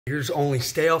Here's only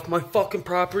stay off my fucking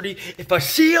property. If I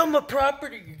see on my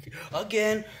property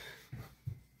again.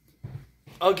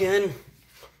 Come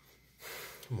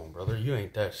on, brother, you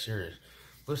ain't that serious.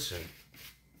 Listen.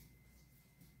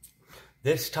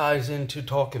 This ties into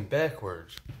talking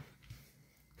backwards.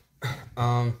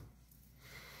 I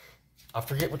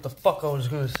forget what the fuck I was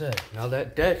gonna say. Now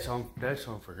that's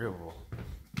unforgivable.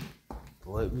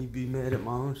 Let me be mad at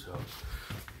my own self.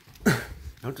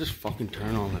 Don't just fucking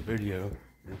turn on the video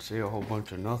and say a whole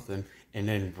bunch of nothing and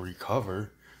then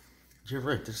recover. You're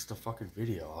right, this is the fucking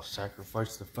video. I'll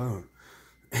sacrifice the phone.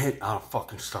 And I'll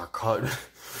fucking start cutting.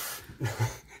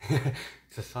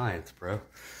 It's a science, bro.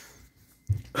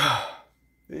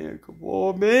 Man, come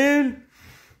on, man.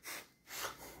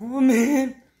 Come on,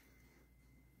 man.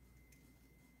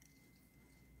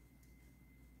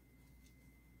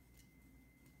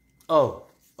 Oh,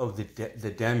 the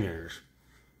demiers.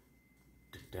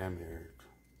 The demiers.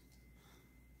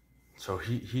 So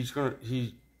he's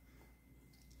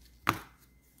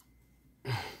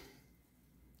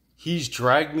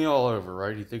dragged me all over,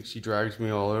 right? He thinks he drags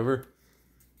me all over.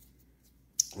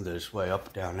 This way,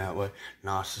 up, down, that way.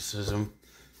 Narcissism.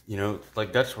 You know,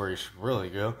 like that's where he should really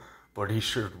go. But he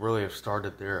should really have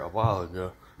started there a while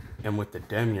ago. And with the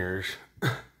demiers.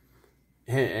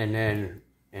 and then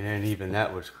even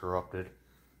that was corrupted.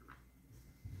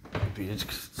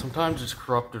 Sometimes it's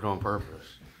corrupted on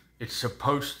purpose. It's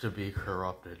supposed to be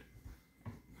corrupted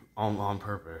on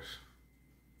purpose.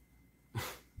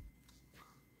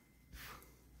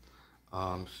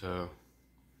 But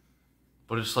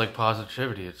it's like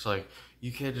positivity. It's like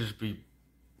you can't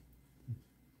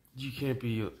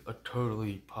be a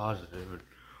totally positive and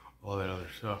all that other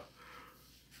stuff.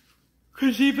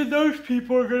 Cause even those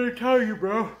people are gonna tell you,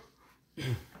 bro.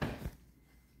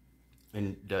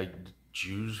 And the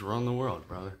Jews run the world,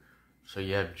 brother. So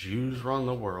you have Jews run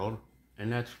the world,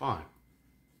 and that's fine.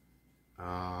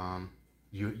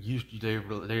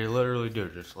 They literally do.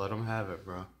 Just let them have it,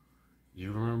 bro.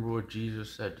 You remember what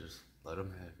Jesus said? Just let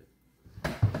them have it.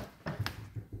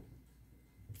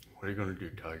 What are you gonna do?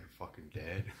 Tell your fucking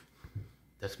dad?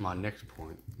 That's my next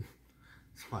point.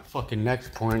 That's my fucking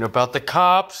next point about the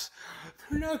cops.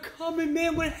 They're not coming,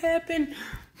 man. What happened?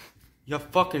 You're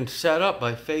fucking set up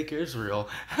by fake Israel.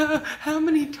 How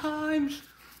many times?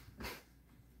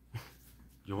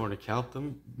 You want to count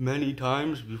them many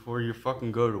times before you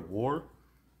fucking go to war?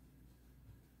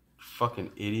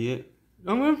 Fucking idiot.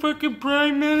 I'm a fucking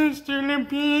prime minister and I'm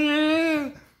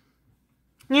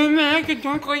I can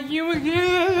talk like you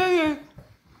again.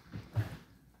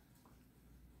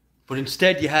 But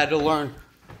instead you had to learn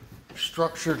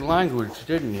structured language,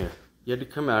 didn't you? You had to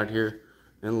come out here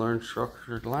and learn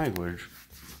structured language.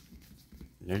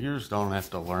 Niggers don't have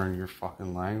to learn your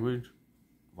fucking language.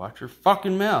 Watch your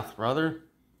fucking mouth, brother.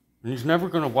 And he's never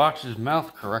gonna watch his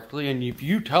mouth correctly, and if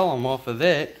you tell him off of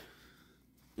that,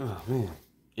 oh man,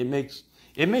 it makes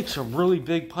a really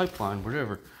big pipeline,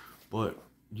 whatever. But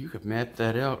you could map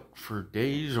that out for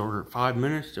days or 5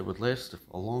 minutes. It would last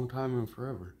a long time and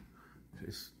forever.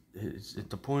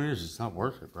 The point is, it's not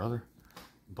worth it, brother.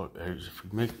 But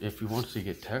if he wants to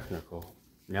get technical,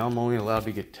 now I'm only allowed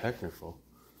to get technical.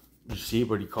 You see,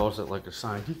 but he calls it like a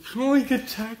sign. You can only get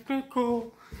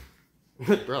technical.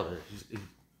 Brother, he's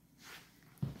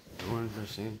doing the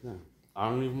same thing. I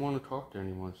don't even want to talk to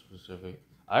anyone specific.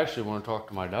 I actually want to talk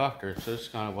to my doctor, so that's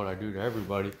kind of what I do to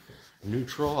everybody.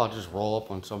 Neutral, I'll just roll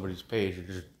up on somebody's page and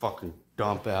just fucking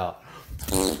dump out.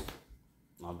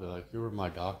 I'll be like, you were my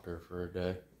doctor for a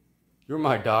day. You're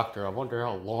my doctor. I wonder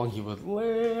how long he would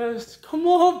last. Come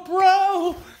on,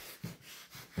 bro.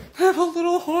 Have a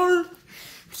little heart.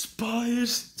 It's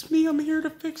biased. It's me. I'm here to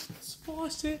fix this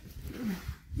faucet.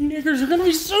 Niggers are gonna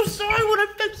be so sorry when I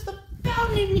fix the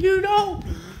fountain, you know.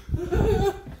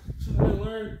 So I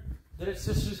learned that it's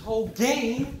just this whole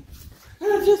game.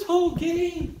 It's this whole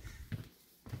game.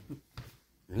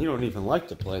 And you don't even like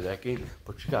to play that game,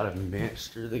 but you gotta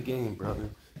master the game, brother.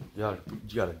 You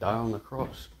gotta die on the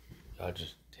cross. You gotta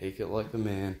just take it like a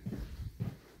man.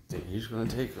 He's gonna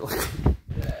take it like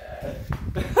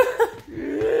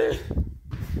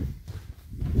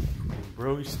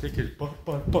bro, he stick his butt.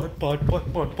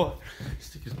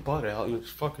 Stick his butt out and it's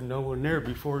fucking nowhere near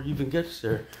before he even gets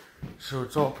there. So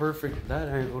it's all perfect at that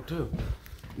angle too.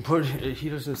 But he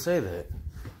doesn't say that.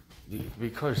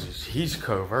 Because he's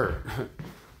covert.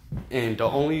 And the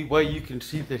only way you can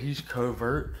see that he's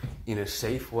covert in a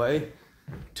safe way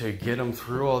to get him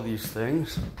through all these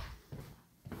things,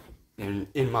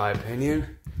 in my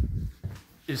opinion,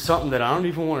 is something that I don't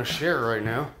even want to share right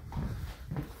now.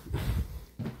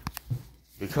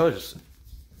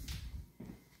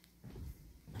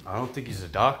 I don't think he's a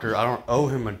doctor. I don't owe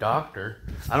him a doctor.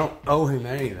 I don't owe him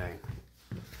anything.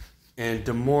 And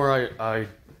the more I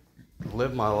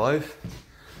live my life,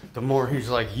 the more he's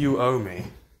like, you owe me.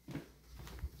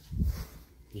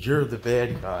 You're the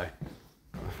bad guy.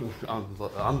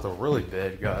 I'm the really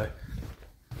bad guy.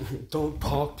 Don't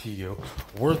talk to you.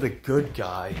 We're the good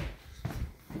guy.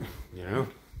 You know?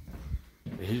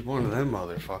 He's one of them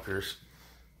motherfuckers.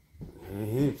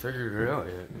 He ain't figured it out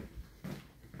yet.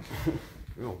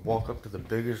 You're gonna walk up to the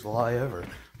biggest lie ever.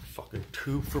 Fucking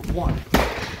 2 for 1. I'm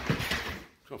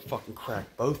gonna fucking crack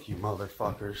both you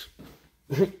motherfuckers.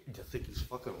 You think he's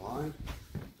fucking lying?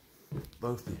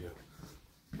 Both of you.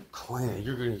 Clan,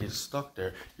 you're gonna get stuck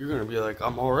there. You're gonna be like,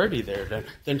 I'm already there.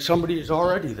 Then somebody is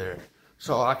already there.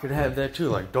 So I could have that too.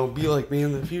 Like, don't be like me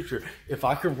in the future. If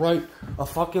I could write a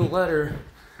fucking letter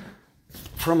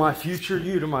from my future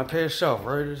you to my past self,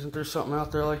 right? Isn't there something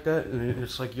out there like that? And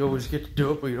it's like you always get to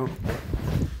do it, but you don't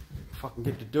fucking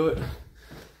get to do it.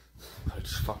 I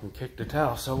just fucking kicked the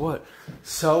towel. So what?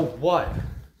 So what?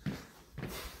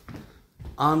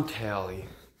 I'm Tally,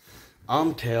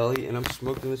 and I'm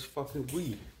smoking this fucking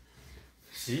weed.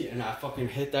 See? And I fucking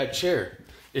hit that chair.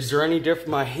 Is there any different?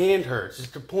 My hand hurts. It's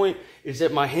the point is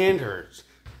that my hand hurts.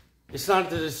 It's not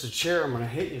that it's a chair I'm gonna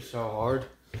hit you so hard.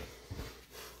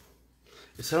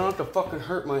 It's I don't have to fucking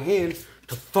hurt my hand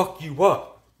to fuck you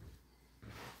up.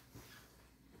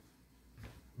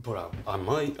 But I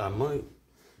might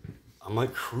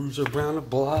cruise around the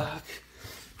block.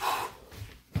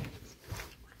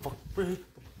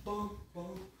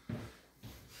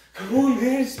 Come on,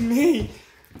 man, it's me.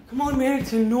 Come on, man,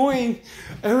 it's annoying.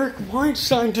 Eric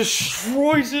Weinstein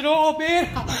destroys it all, man.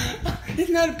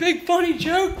 Isn't that a big funny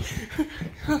joke?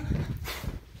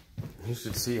 You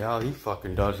should see how he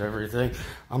fucking does everything.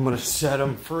 I'm gonna set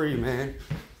him free, man.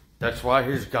 That's why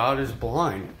his God is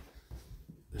blind.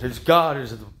 His God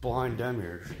is the blind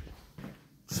demiurge.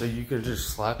 So you can just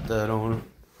slap that on,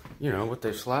 you know, what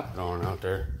they slapped it on out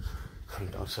there.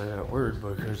 Don't say that word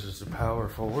because it's a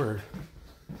powerful word.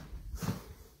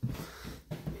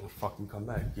 I'll fucking come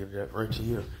back, give that right to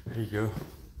you. Here you go.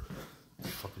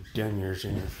 Fucking demiurge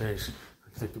in your face.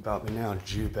 Think about me now,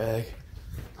 Jew bag.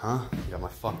 Huh? You got my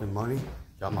fucking money? You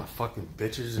got my fucking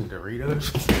bitches and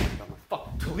Doritos? You got my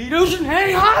fucking Toledos and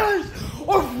Hey-Hots?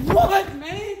 Or what,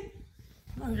 man?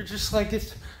 No, you're just like,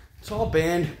 it's all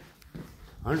banned.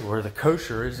 I know where the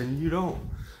kosher is and you don't.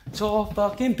 It's all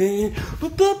fucking banned.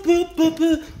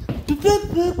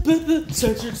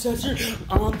 Censored.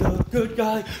 I'm the good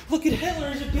guy. Look at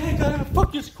Hitler, he's a bad guy. I'm gonna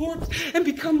fuck his corpse and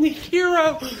become the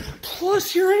hero.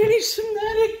 Plus, you're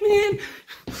anti-Semitic, man.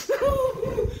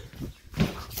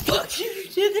 Fuck you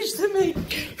did this to me.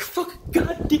 You're fucking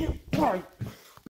goddamn right.